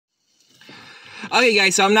Okay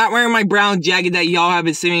guys, so I'm not wearing my brown jacket that y'all have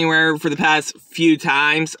been seeing me wear for the past few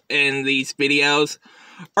times in these videos.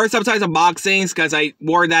 Or sometimes unboxings, because I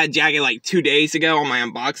wore that jacket like 2 days ago on my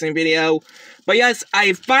unboxing video. But yes,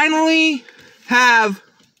 I finally have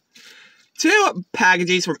 2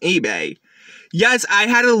 packages from eBay. Yes, I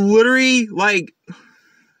had to literally, like,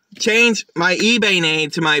 change my eBay name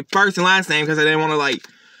to my first and last name, because I didn't want to, like,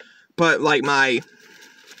 put, like, my,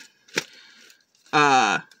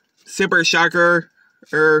 Super Shocker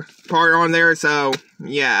part on there, so,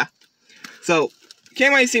 yeah. So,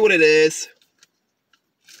 can't wait to see what it is.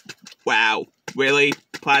 Wow, really?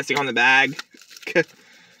 Plastic on the bag?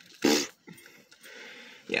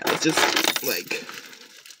 Yeah, let's just, like...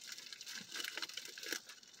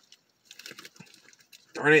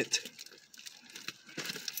 Darn it.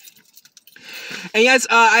 And yes,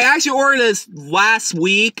 I actually ordered this last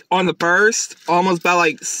week on the 1st, almost about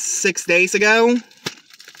like 6 days ago.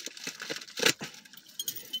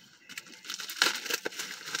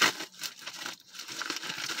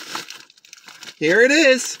 Here it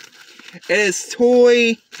is. It is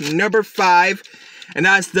toy number 5, and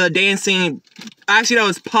that's the dancing, actually that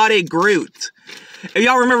was potted Groot. If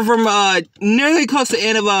y'all remember from nearly close to the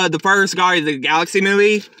end of the first Guardians of the Galaxy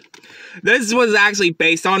movie, this was actually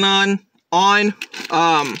based on.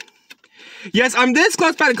 Yes, I'm this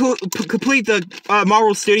close by to complete the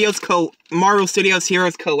Marvel Studios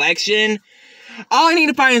Heroes collection. All I need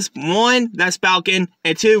to find is 1, that's Falcon,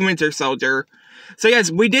 and 2, Winter Soldier. So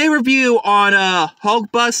yes, we did review on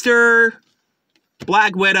Hulkbuster,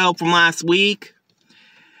 Black Widow from last week,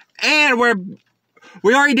 and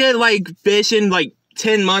we already did like Vision like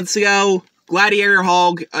 10 months ago, Gladiator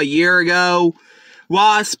Hulk a year ago,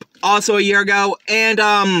 Wasp also a year ago,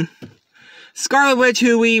 and Scarlet Witch,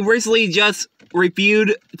 who we recently just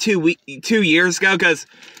reviewed 2 years ago, because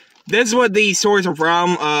this is what these stories are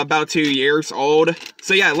from, about 2 years old.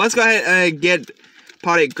 So yeah, let's go ahead and get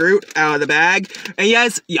potted Groot out of the bag. And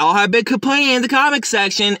yes, y'all have been complaining in the comment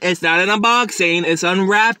section, it's not an unboxing, it's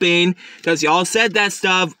unwrapping, because y'all said that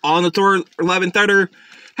stuff on the Thor 11 Thunder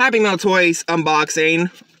Happy Meal Toys unboxing,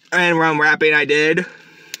 and unwrapping I did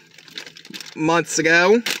months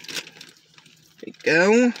ago. There you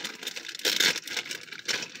go.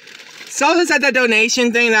 So this had that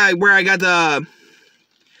donation thing where I got the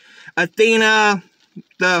Athena,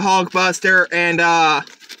 the Hulkbuster, and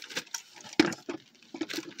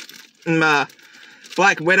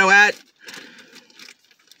Black Widow at.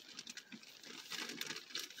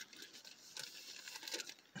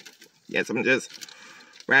 Yes, I'm just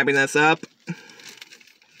wrapping this up.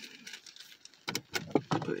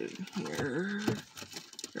 Put it in here.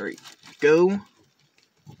 There we go.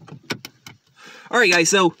 Alright guys,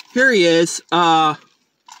 so here he is. Yep.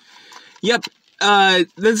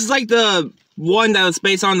 This is like the one that was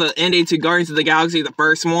based on the ending to Guardians of the Galaxy, the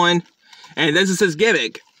first one. And this is his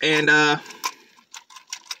gimmick. And,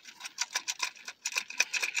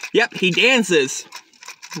 yep, he dances.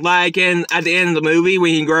 Like at the end of the movie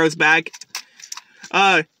when he grows back.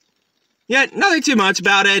 Yeah, nothing too much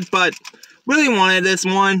about it, but really wanted this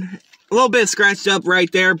one. A little bit scratched up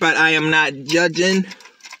right there, but I am not judging.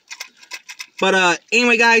 But,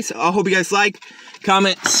 anyway, guys, I hope you guys like,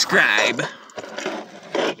 comment, subscribe.